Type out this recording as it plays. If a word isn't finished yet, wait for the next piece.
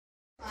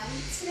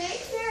Today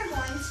we are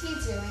going to be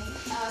doing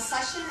a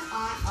session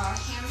on our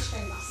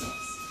hamstring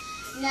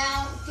muscles.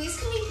 Now, these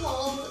can be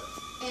pulled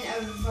in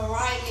a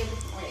variety of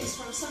different ways,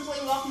 from simply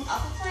walking up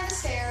a flight of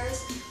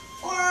stairs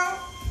or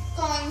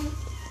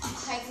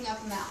hiking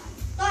up a mountain.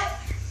 But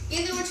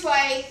either which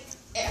way,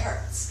 it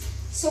hurts.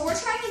 So we're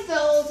trying to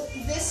build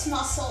this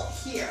muscle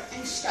here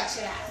and stretch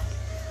it out.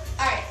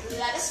 Alright,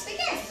 let us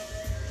begin.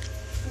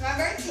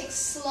 Remember, take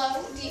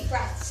slow, deep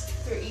breaths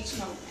through each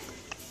movement.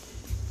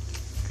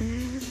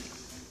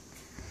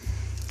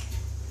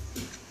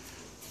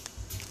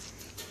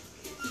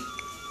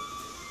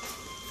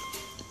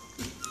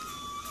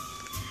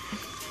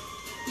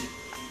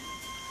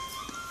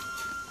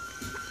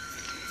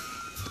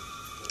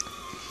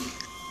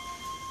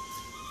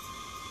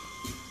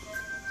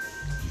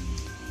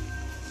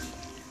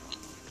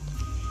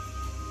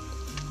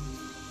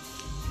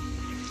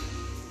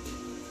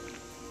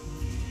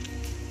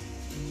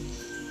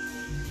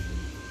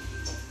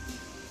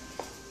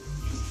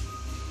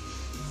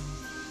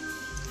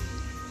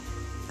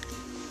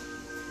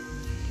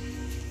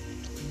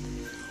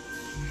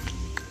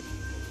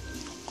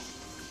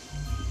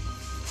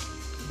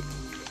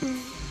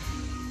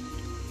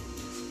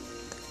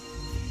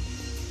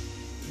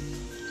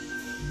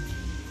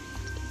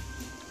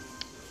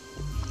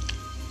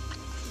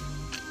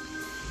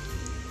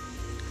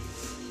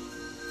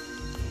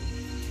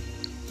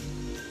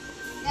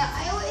 Now,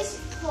 I always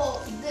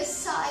pull this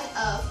side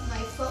of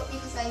my foot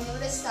because I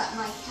noticed that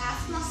my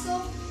calf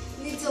muscle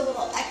needs a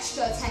little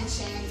extra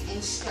attention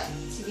and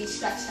to be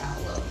stretched out a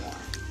little more.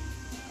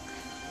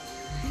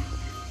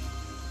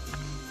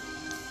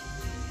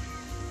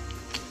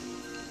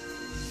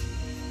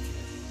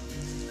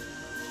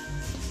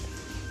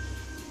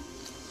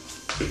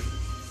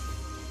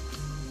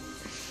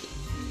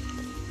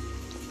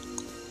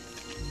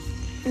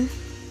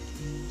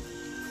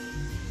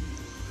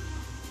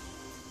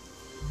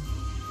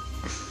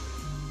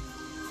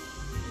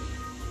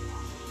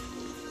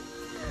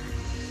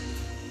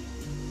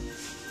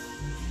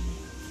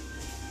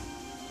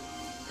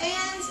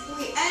 And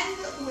we end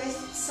with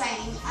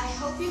saying, I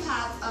hope you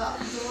have a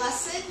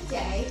blessed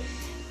day,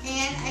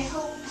 and I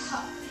hope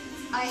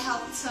I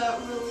helped to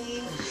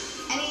relieve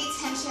any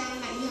tension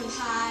that you have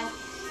had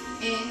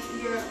in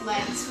your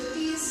legs with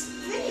these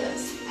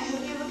videos. I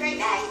hope you have a great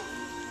day.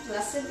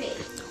 Blessed be.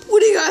 What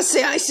do you guys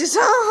say, Isis?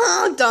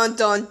 Dun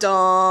dun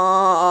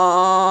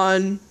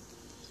dun.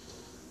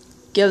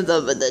 Give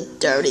them the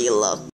dirty look.